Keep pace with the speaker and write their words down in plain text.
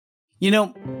You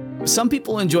know, some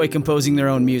people enjoy composing their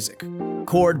own music,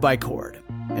 chord by chord,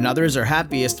 and others are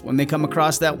happiest when they come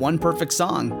across that one perfect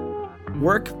song.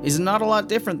 Work is not a lot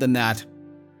different than that.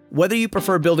 Whether you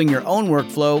prefer building your own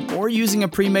workflow or using a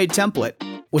pre-made template,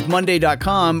 with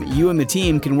Monday.com, you and the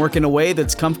team can work in a way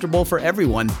that's comfortable for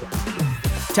everyone.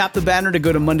 Tap the banner to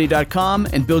go to Monday.com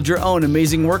and build your own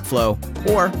amazing workflow,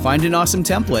 or find an awesome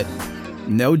template.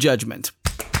 No judgment.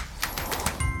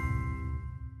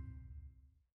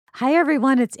 Hi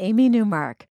everyone, it's Amy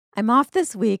Newmark. I'm off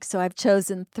this week, so I've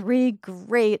chosen 3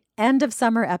 great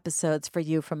end-of-summer episodes for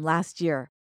you from last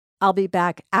year. I'll be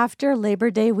back after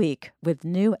Labor Day week with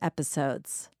new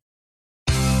episodes.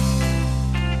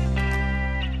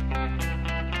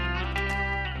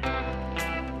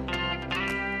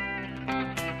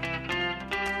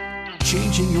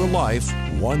 Changing your life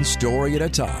one story at a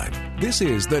time. This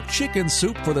is the Chicken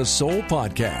Soup for the Soul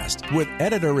podcast with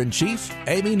Editor-in-Chief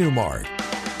Amy Newmark.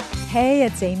 Hey,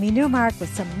 it's Amy Newmark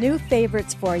with some new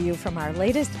favorites for you from our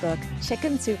latest book,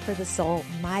 Chicken Soup for the Soul,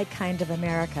 My Kind of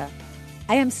America.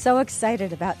 I am so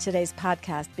excited about today's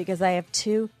podcast because I have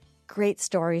 2 great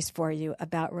stories for you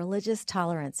about religious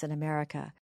tolerance in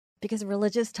America, because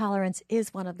religious tolerance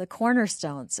is one of the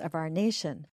cornerstones of our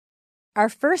nation. Our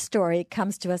first story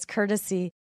comes to us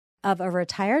courtesy of a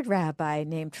retired rabbi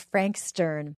named Frank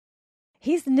Stern.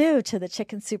 He's new to the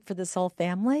Chicken Soup for the Soul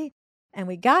family, and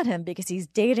we got him because he's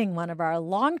dating one of our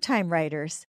longtime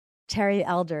writers, Terry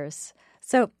Elders.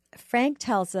 So Frank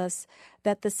tells us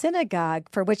that the synagogue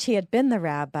for which he had been the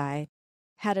rabbi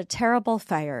had a terrible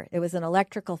fire. It was an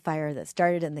electrical fire that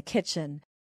started in the kitchen,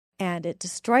 and it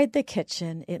destroyed the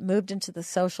kitchen. It moved into the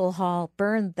social hall,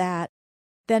 burned that,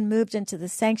 then moved into the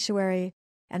sanctuary,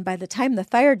 and by the time the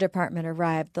fire department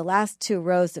arrived, the last 2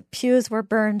 rows of pews were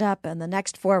burned up and the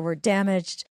next 4 were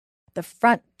damaged. The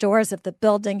front doors of the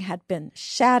building had been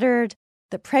shattered,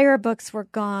 the prayer books were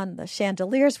gone, the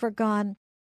chandeliers were gone.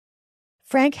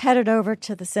 Frank headed over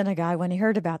to the synagogue when he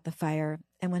heard about the fire,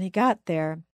 and when he got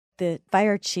there, the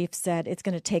fire chief said, "It's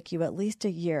going to take you at least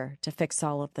a year to fix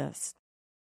all of this."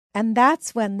 And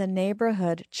that's when the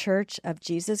neighborhood Church of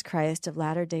Jesus Christ of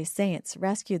Latter-day Saints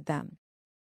rescued them.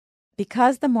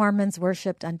 Because the Mormons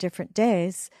worshipped on different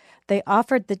days, they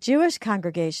offered the Jewish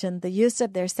congregation the use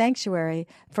of their sanctuary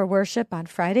for worship on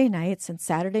Friday nights and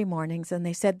Saturday mornings, and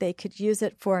they said they could use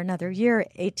it for another year,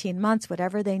 18 months,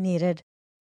 whatever they needed.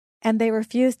 And they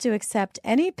refused to accept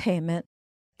any payment,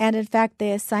 and in fact,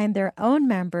 they assigned their own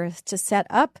members to set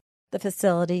up the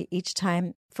facility each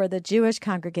time for the Jewish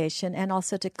congregation and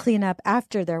also to clean up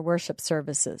after their worship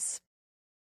services.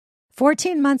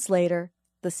 14 months later,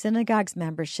 the synagogue's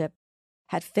membership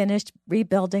had finished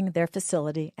rebuilding their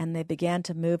facility and they began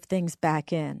to move things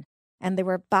back in. And there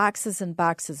were boxes and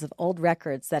boxes of old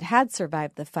records that had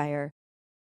survived the fire.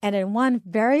 And in one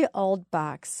very old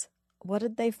box, what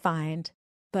did they find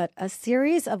but a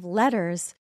series of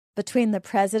letters between the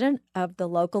president of the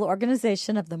local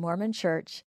organization of the Mormon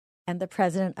Church and the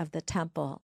president of the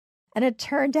temple. And it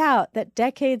turned out that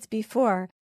decades before,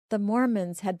 the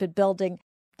Mormons had been building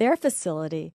their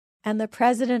facility, and the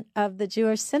president of the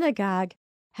Jewish synagogue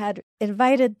had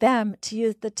invited them to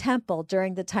use the temple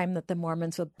during the time that the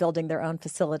Mormons were building their own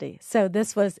facility. So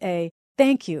this was a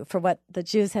thank you for what the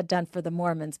Jews had done for the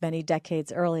Mormons many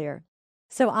decades earlier.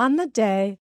 So on the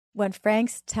day when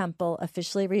Frank's temple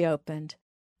officially reopened,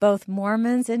 both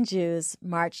Mormons and Jews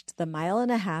marched the 1.5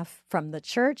 miles from the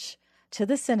church to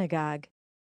the synagogue,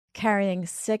 carrying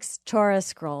 6 Torah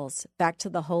scrolls back to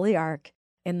the Holy Ark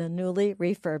in the newly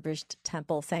refurbished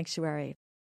temple sanctuary.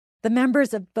 The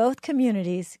members of both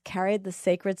communities carried the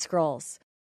sacred scrolls,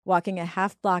 walking a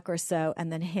half block or so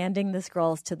and then handing the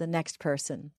scrolls to the next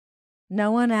person. No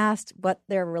one asked what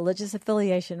their religious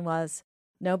affiliation was.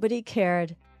 Nobody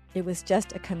cared. It was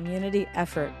just a community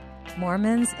effort.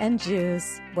 Mormons and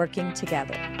Jews working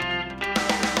together.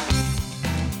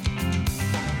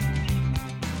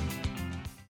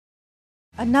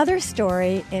 Another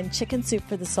story in Chicken Soup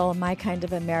for the Soul, My Kind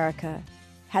of America,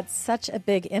 had such a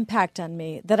big impact on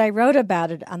me that I wrote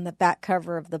about it on the back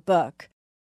cover of the book.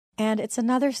 And it's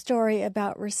another story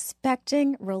about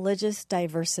respecting religious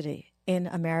diversity in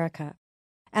America.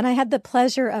 And I had the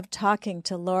pleasure of talking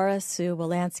to Laura Sue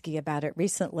Wolanski about it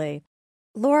recently.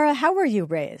 Laura, how were you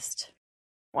raised?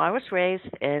 Well, I was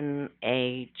raised in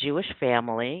a Jewish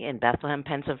family in Bethlehem,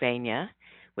 Pennsylvania,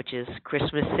 which is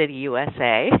Christmas City,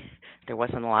 USA. There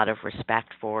wasn't a lot of respect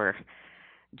for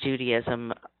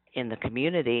Judaism in the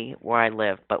community where I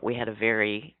lived, but we had a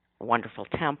very wonderful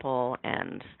temple,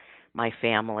 and my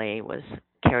family was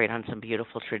carried on some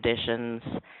beautiful traditions.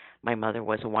 My mother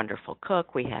was a wonderful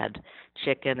cook. We had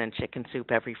chicken and chicken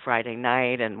soup every Friday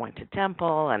night and went to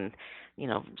temple and,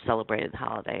 celebrated the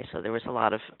holiday. So there was a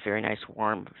lot of very nice,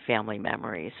 warm family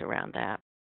memories around that.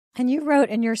 And you wrote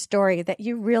in your story that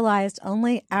you realized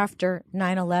only after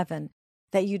 9/11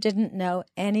 that you didn't know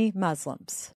any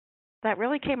Muslims. That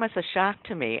really came as a shock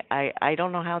to me. I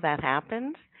don't know how that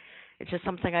happened. It's just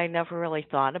something I never really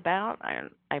thought about.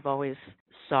 I've always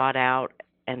sought out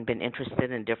and been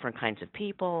interested in different kinds of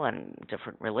people and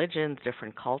different religions,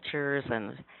 different cultures,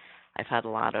 and I've had a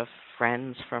lot of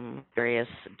friends from various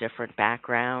different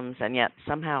backgrounds, and yet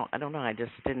somehow, I don't know, I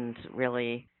just didn't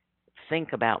really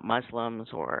think about Muslims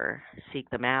or seek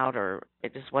them out, or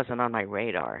it just wasn't on my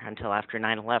radar until after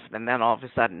 9/11, and then all of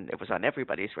a sudden it was on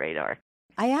everybody's radar.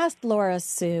 I asked Laura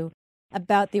Sue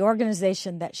about the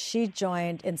organization that she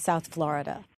joined in South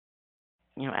Florida.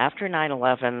 After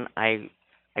 9/11, I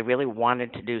really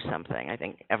wanted to do something. I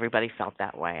think everybody felt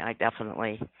that way. I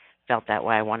definitely felt that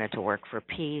way. I wanted to work for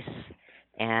peace,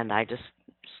 and I just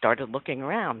started looking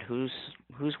around. Who's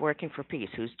working for peace?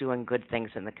 Who's doing good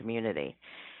things in the community?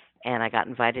 And I got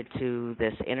invited to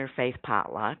this interfaith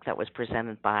potluck that was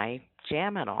presented by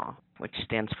JAM and All, which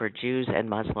stands for Jews and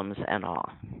Muslims and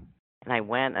All. And I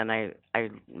went and I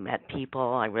met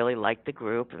people. I really liked the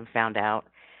group and found out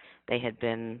they had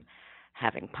been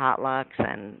having potlucks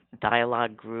and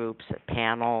dialogue groups,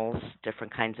 panels,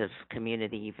 different kinds of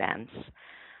community events.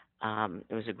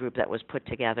 It was a group that was put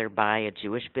together by a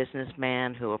Jewish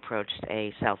businessman who approached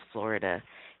a South Florida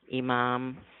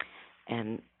imam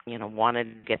and, wanted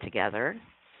to get together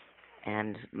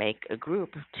and make a group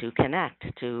to connect,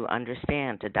 to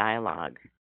understand, to dialogue.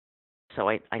 So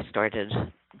I started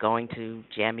going to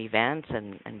JAM events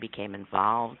and became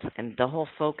involved. And the whole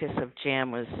focus of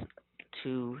JAM was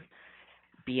to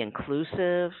be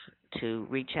inclusive, to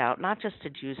reach out not just to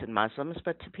Jews and Muslims,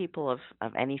 but to people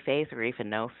of any faith or even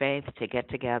no faith, to get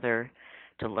together,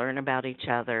 to learn about each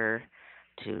other,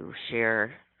 to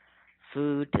share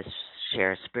food, to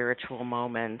share spiritual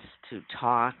moments, to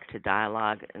talk, to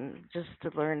dialogue, and just to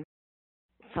learn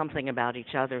something about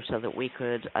each other so that we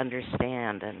could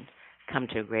understand and come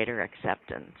to a greater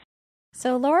acceptance.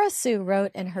 So Laura Sue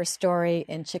wrote in her story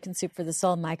in Chicken Soup for the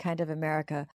Soul, My Kind of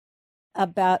America,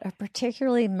 about a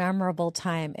particularly memorable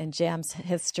time in JAM's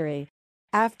history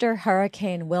after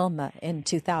Hurricane Wilma in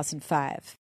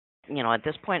 2005. At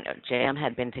this point, JAM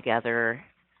had been together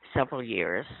several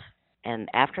years, and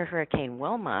after Hurricane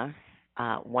Wilma,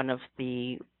 one of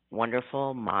the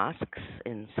wonderful mosques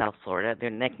in South Florida, their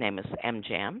nickname is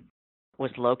MJAM,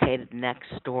 was located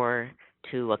next door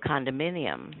to a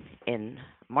condominium in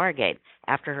Margate.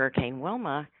 After Hurricane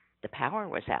Wilma, the power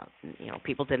was out.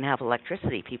 People didn't have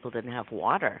electricity. People didn't have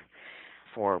water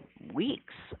for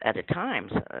weeks at a time.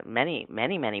 So many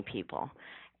people.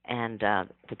 And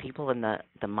the people in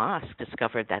the mosque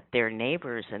discovered that their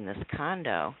neighbors in this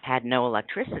condo had no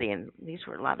electricity. And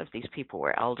a lot of these people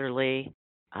were elderly.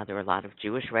 There were a lot of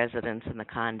Jewish residents in the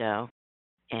condo.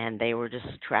 And they were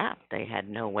just trapped. They had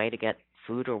no way to get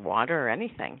food or water or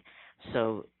anything.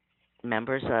 So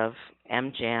members of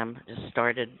MJAM just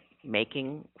started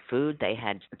making food. They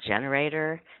had a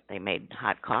generator, they made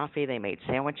hot coffee, they made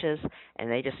sandwiches, and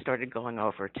they just started going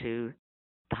over to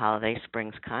the Holiday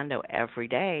Springs condo every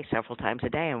day, several times a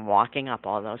day, and walking up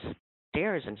all those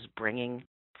stairs and just bringing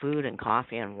food and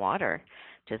coffee and water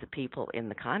to the people in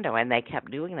the condo. And they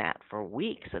kept doing that for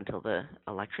weeks until the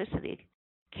electricity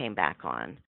came back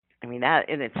on. I mean, that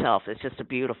in itself is just a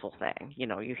beautiful thing.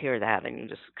 You hear that and you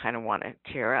just kind of want to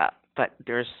tear up. But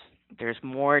there's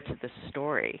more to the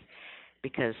story,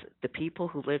 because the people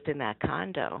who lived in that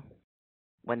condo,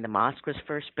 when the mosque was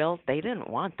first built, they didn't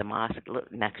want the mosque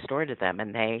next door to them,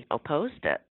 and they opposed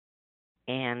it.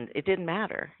 And it didn't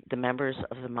matter. The members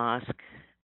of the mosque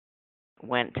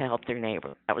went to help their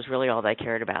neighbor. That was really all they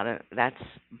cared about. And that's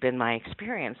been my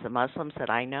experience. The Muslims that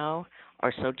I know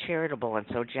are so charitable and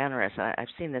so generous. I've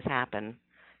seen this happen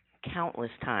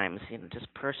countless times,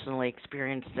 just personally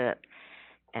experienced it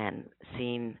and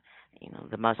seen,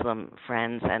 the Muslim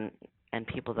friends and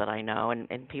people that I know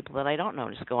and people that I don't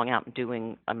know just going out and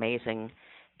doing amazing,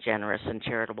 generous and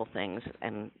charitable things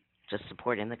and just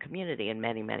supporting the community in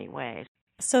many, many ways.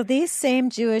 So these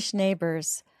same Jewish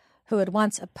neighbors who had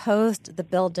once opposed the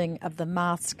building of the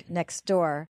mosque next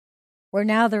door were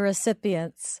now the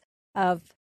recipients of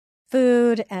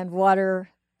food and water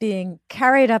being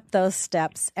carried up those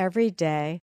steps every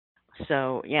day.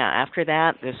 So, after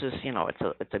that, this is,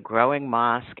 it's a growing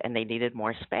mosque, and they needed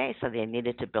more space, so they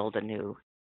needed to build a new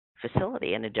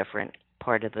facility in a different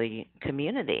part of the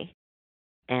community.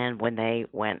 And when they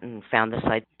went and found the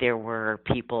site, there were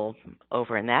people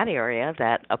over in that area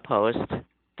that opposed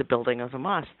the building of the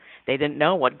mosque. They didn't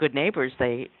know what good neighbors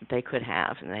they could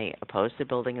have, and they opposed the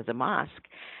building of the mosque.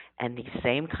 And the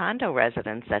same condo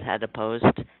residents that had opposed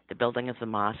the building of the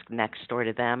mosque next door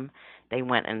to them, they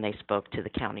went and they spoke to the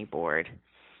county board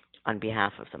on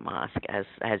behalf of the mosque,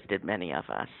 as did many of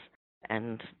us.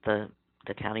 And the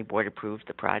county board approved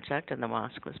the project, and the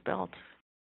mosque was built.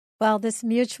 Well, this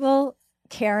mutual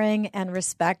caring and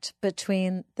respect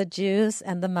between the Jews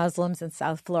and the Muslims in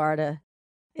South Florida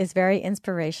is very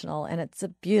inspirational, and it's a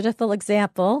beautiful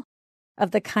example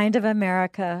of the kind of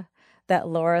America that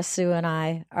Laura Sue and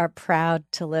I are proud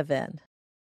to live in.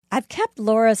 I've kept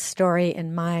Laura's story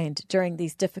in mind during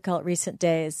these difficult recent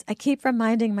days. I keep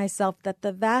reminding myself that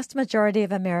the vast majority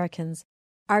of Americans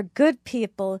are good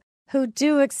people who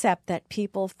do accept that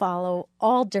people follow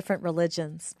all different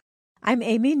religions. I'm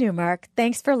Amy Newmark.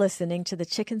 Thanks for listening to the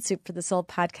Chicken Soup for the Soul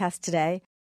podcast today.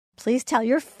 Please tell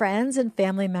your friends and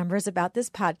family members about this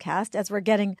podcast, as we're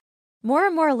getting more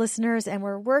and more listeners, and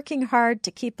we're working hard to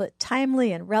keep it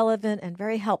timely and relevant and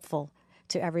very helpful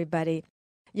to everybody.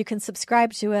 You can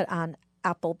subscribe to it on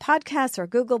Apple Podcasts or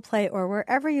Google Play or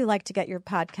wherever you like to get your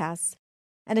podcasts.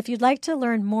 And if you'd like to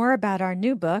learn more about our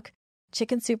new book,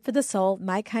 Chicken Soup for the Soul,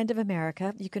 My Kind of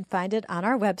America, you can find it on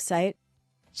our website,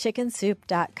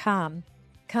 chickensoup.com.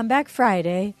 Come back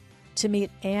Friday to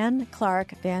meet Anne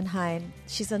Clark Van Hine.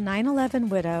 She's a 9/11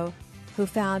 widow who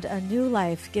found a new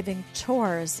life giving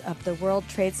tours of the World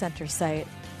Trade Center site.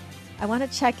 I want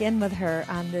to check in with her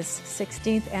on this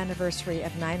 16th anniversary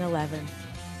of 9/11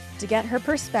 to get her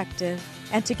perspective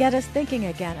and to get us thinking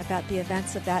again about the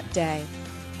events of that day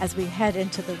as we head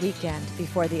into the weekend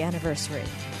before the anniversary.